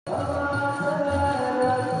The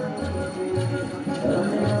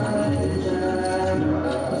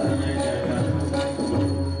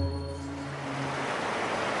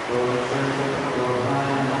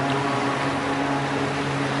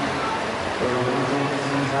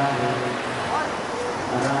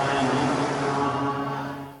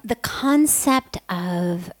concept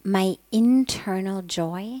of my internal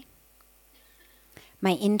joy,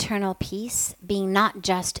 my internal peace, being not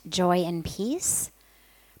just joy and peace,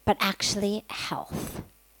 but actually health.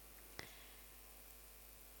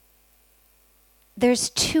 There's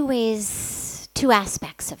two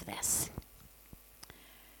aspects of this.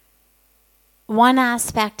 One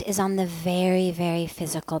aspect is on the very, very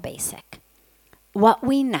physical basic. What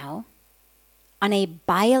we know on a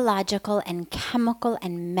biological and chemical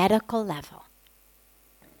and medical level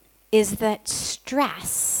is that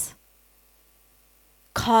stress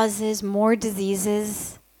causes more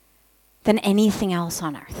diseases than anything else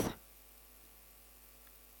on earth.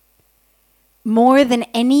 More than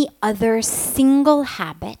any other single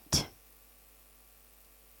habit,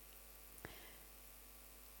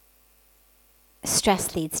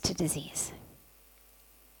 stress leads to disease.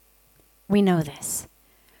 We know this.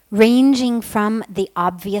 Ranging from the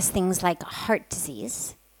obvious things like heart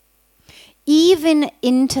disease, even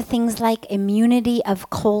into things like immunity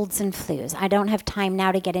of colds and flus. I don't have time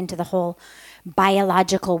now to get into the whole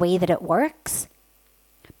biological way that it works,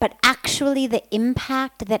 but actually the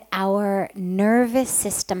impact that our nervous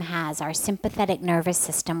system has, our sympathetic nervous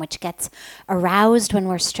system, which gets aroused when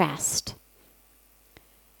we're stressed,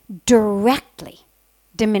 directly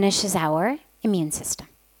diminishes our immune system.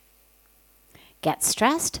 Get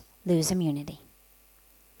stressed, lose immunity.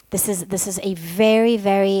 This is a very,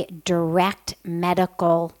 very direct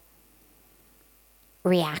medical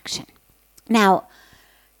reaction. Now,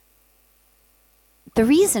 the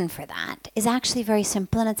reason for that is actually very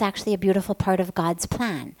simple, and it's actually a beautiful part of God's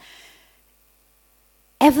plan.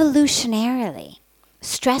 Evolutionarily,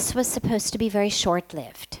 stress was supposed to be very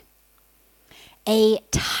short-lived. A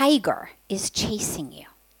tiger is chasing you.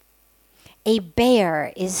 A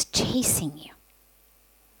bear is chasing you.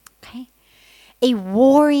 Okay? A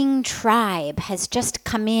warring tribe has just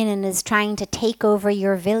come in and is trying to take over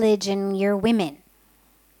your village and your women.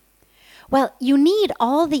 Well, you need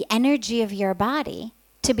all the energy of your body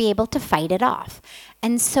to be able to fight it off.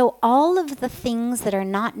 And so all of the things that are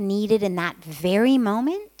not needed in that very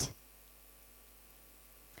moment,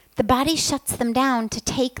 the body shuts them down to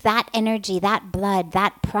take that energy, that blood,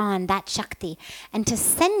 that pran, that shakti, and to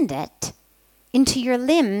send it into your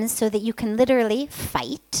limbs so that you can literally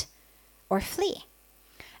fight or flee.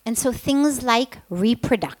 And so things like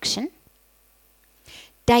reproduction,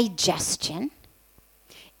 digestion,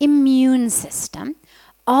 immune system,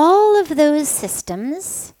 all of those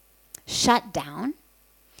systems shut down,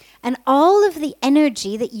 and all of the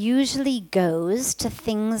energy that usually goes to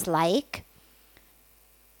things like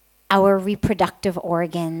our reproductive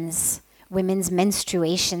organs, women's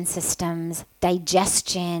menstruation systems,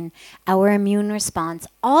 digestion, our immune response,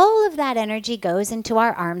 all of that energy goes into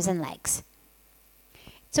our arms and legs.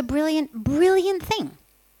 It's a brilliant, brilliant thing.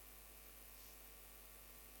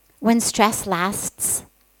 When stress lasts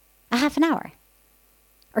a half an hour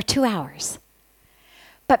or 2 hours.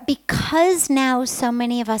 But because now so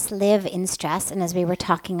many of us live in stress, and as we were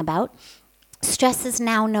talking about, stress is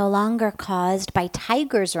now no longer caused by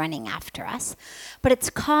tigers running after us, but it's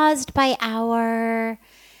caused by our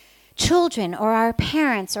children or our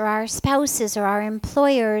parents or our spouses or our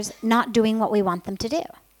employers not doing what we want them to do.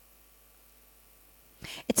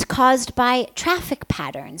 It's caused by traffic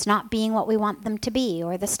patterns not being what we want them to be,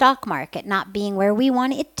 or the stock market not being where we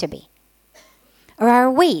want it to be, or our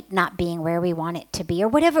weight not being where we want it to be, or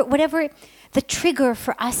whatever the trigger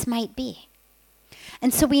for us might be.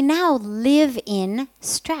 And so we now live in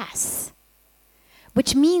stress,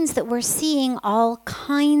 which means that we're seeing all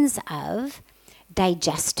kinds of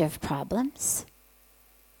digestive problems,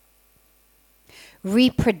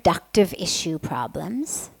 reproductive issue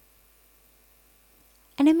problems,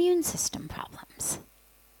 and immune system problems.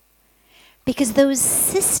 Because those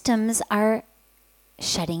systems are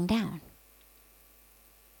shutting down.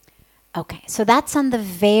 Okay, so that's on the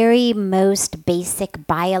very most basic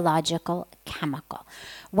biological chemical.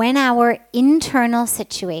 When our internal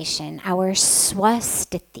situation, our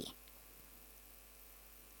swasthiti,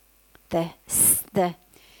 the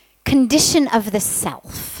condition of the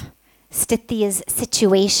self, sthiti is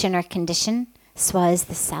situation or condition, swa is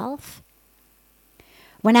the self.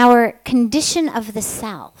 When our condition of the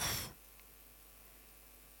self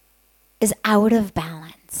is out of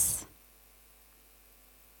balance,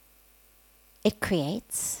 it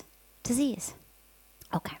creates disease.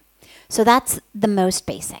 Okay, so that's the most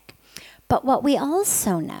basic. But what we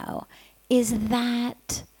also know is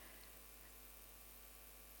that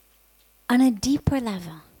on a deeper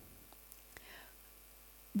level,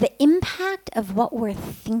 the impact of what we're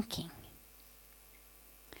thinking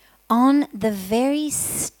on the very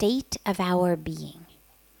state of our being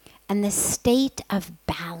and the state of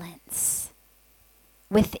balance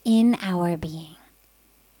within our being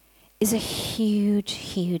is a huge,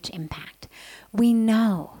 huge impact. We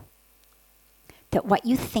know that what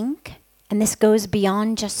you think, and this goes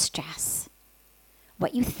beyond just stress,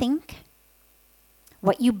 what you think,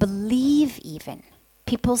 what you believe even,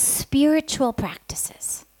 people's spiritual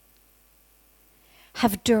practices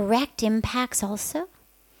have direct impacts also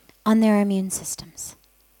on their immune systems,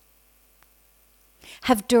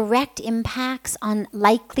 have direct impacts on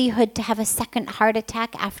likelihood to have a second heart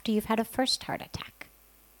attack after you've had a first heart attack.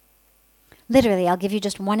 Literally, I'll give you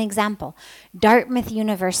just one example. Dartmouth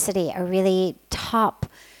University, a really top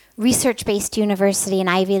research-based university, an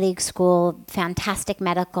Ivy League school, fantastic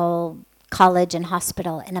medical college and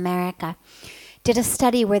hospital in America, did a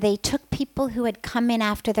study where they took people who had come in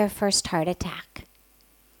after their first heart attack.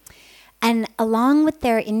 And along with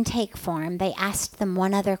their intake form, they asked them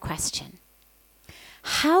one other question.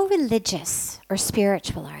 How religious or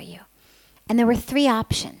spiritual are you? And there were three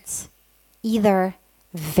options. Either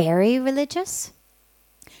very religious,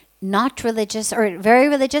 not religious, or very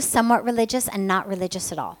religious, somewhat religious, and not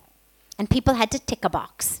religious at all. And people had to tick a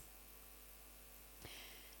box.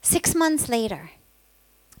 6 months later,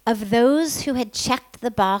 of those who had checked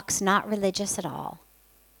the box not religious at all,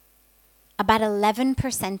 about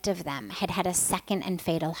 11% of them had had a second and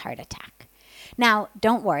fatal heart attack. Now,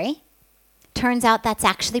 don't worry. Turns out that's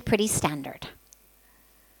actually pretty standard.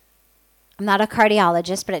 I'm not a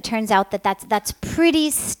cardiologist, but it turns out that that's pretty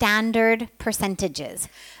standard percentages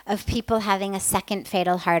of people having a second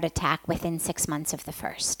fatal heart attack within 6 months of the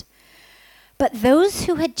first. But those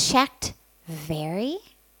who had checked very,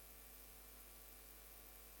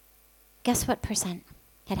 guess what percent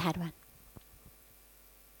had had one?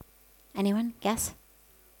 Anyone guess?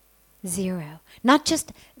 0. Not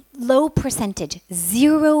just low percentage,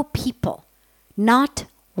 0 people, not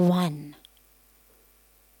one.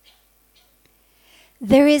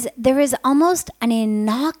 There is almost an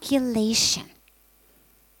inoculation.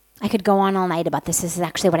 I could go on all night about this. This is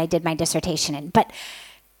actually what I did my dissertation in. But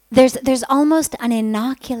there's almost an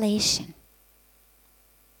inoculation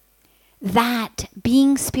that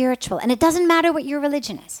being spiritual, and it doesn't matter what your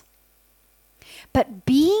religion is, but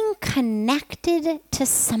being connected to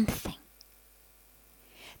something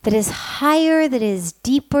that is higher, that is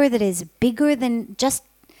deeper, that is bigger than just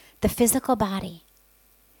the physical body.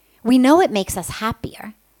 We know it makes us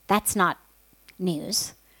happier. That's not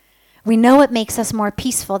news. We know it makes us more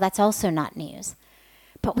peaceful. That's also not news.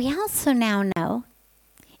 But we also now know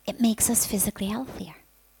it makes us physically healthier.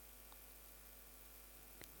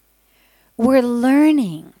 We're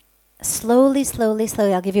learning slowly,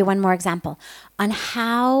 I'll give you one more example, on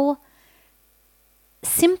how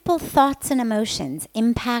simple thoughts and emotions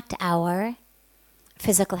impact our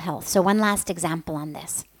physical health. So one last example on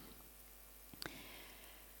this.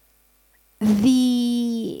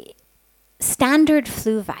 The standard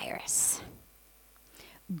flu virus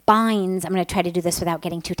binds, I'm going to try to do this without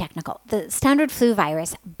getting too technical. The standard flu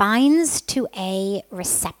virus binds to a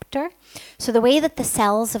receptor. So the way that the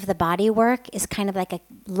cells of the body work is kind of like a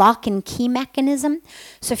lock and key mechanism.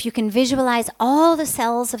 So if you can visualize all the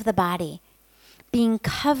cells of the body being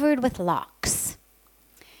covered with locks,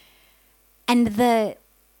 and the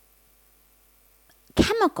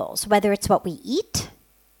chemicals, whether it's what we eat,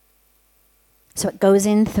 so it goes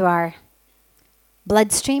in through our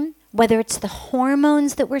bloodstream, whether it's the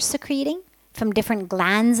hormones that we're secreting from different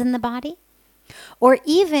glands in the body, or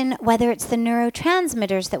even whether it's the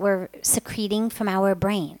neurotransmitters that we're secreting from our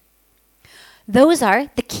brain. Those are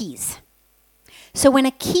the keys. So when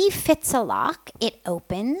a key fits a lock, it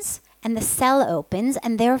opens and the cell opens,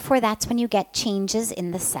 and therefore that's when you get changes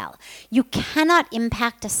in the cell. You cannot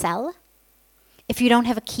impact a cell if you don't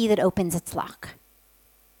have a key that opens its lock.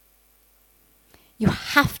 You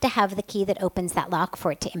have to have the key that opens that lock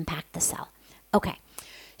for it to impact the cell. Okay,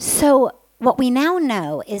 so what we now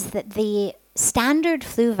know is that the standard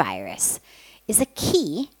flu virus is a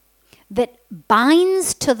key that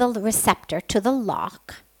binds to the receptor, to the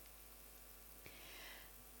lock,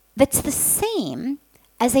 that's the same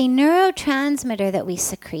as a neurotransmitter that we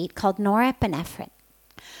secrete called norepinephrine,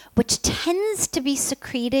 which tends to be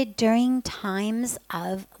secreted during times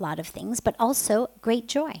of a lot of things, but also great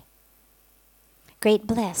joy. Great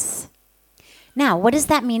bliss. Now, what does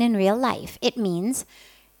that mean in real life? It means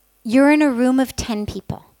You're in a room of 10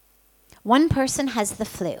 people. One person has the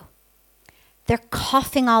flu. They're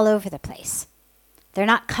coughing all over the place. They're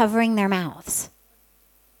not covering their mouths.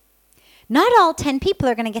 Not all 10 people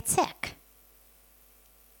are going to get sick.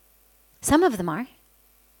 Some of them are.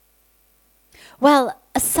 Well,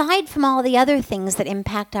 aside from all the other things that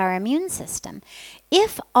impact our immune system,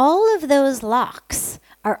 if all of those locks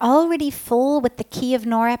are already full with the key of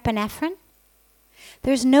norepinephrine,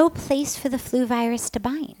 there's no place for the flu virus to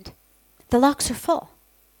bind. The locks are full.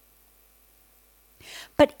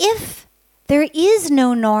 But if there is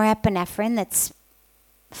no norepinephrine that's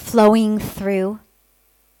flowing through,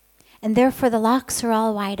 and therefore the locks are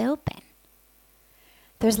all wide open,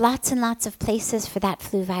 there's lots and lots of places for that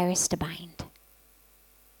flu virus to bind.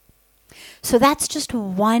 So that's just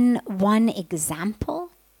one example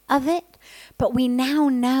of it. But we now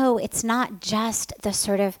know it's not just the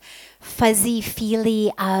sort of fuzzy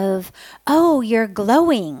feely of, oh, you're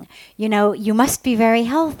glowing, you must be very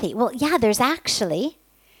healthy. Well, yeah, there's actually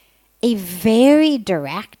a very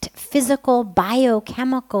direct physical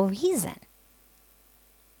biochemical reason.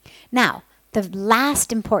 Now, the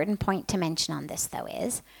last important point to mention on this, though,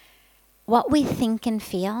 is what we think and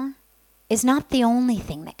feel is not the only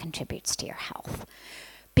thing that contributes to your health,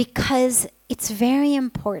 because it's very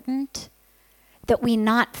important that we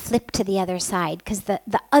not flip to the other side, because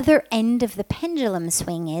the other end of the pendulum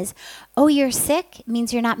swing is, oh, you're sick,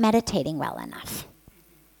 means you're not meditating well enough.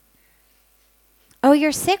 Oh,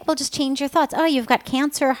 you're sick, well, just change your thoughts. Oh, you've got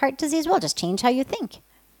cancer or heart disease, well, just change how you think.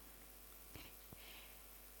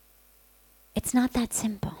 It's not that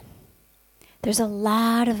simple. There's a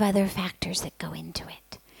lot of other factors that go into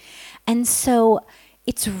it. And so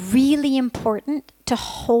it's really important to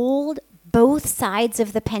hold both sides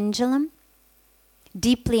of the pendulum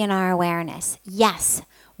deeply in our awareness. Yes,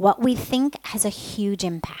 what we think has a huge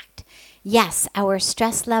impact. Yes, our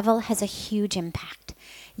stress level has a huge impact.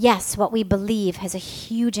 Yes, what we believe has a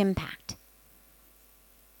huge impact.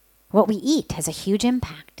 What we eat has a huge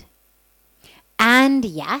impact. And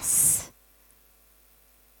yes,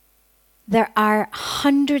 there are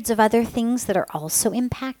hundreds of other things that are also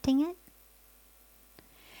impacting it.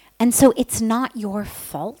 And so it's not your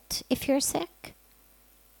fault if you're sick.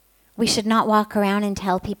 We should not walk around and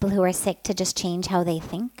tell people who are sick to just change how they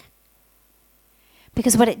think.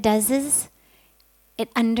 Because what it does is it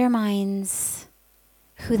undermines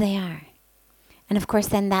who they are. And of course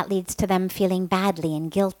then that leads to them feeling badly and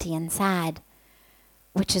guilty and sad,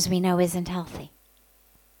 which as we know isn't healthy.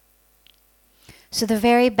 So the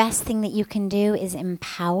very best thing that you can do is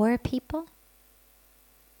empower people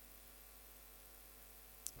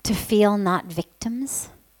to feel not victims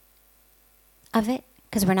of it,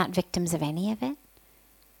 because we're not victims of any of it.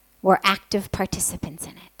 We're active participants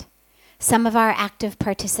in it. Some of our active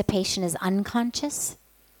participation is unconscious,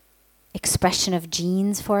 expression of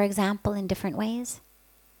genes, for example, in different ways.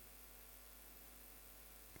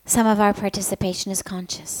 Some of our participation is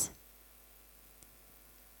conscious.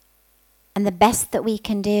 And the best that we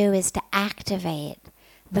can do is to activate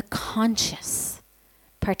the conscious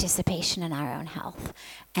participation in our own health.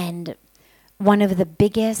 And one of the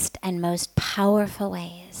biggest and most powerful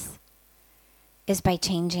ways is by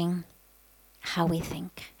changing how we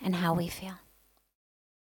think and how we feel.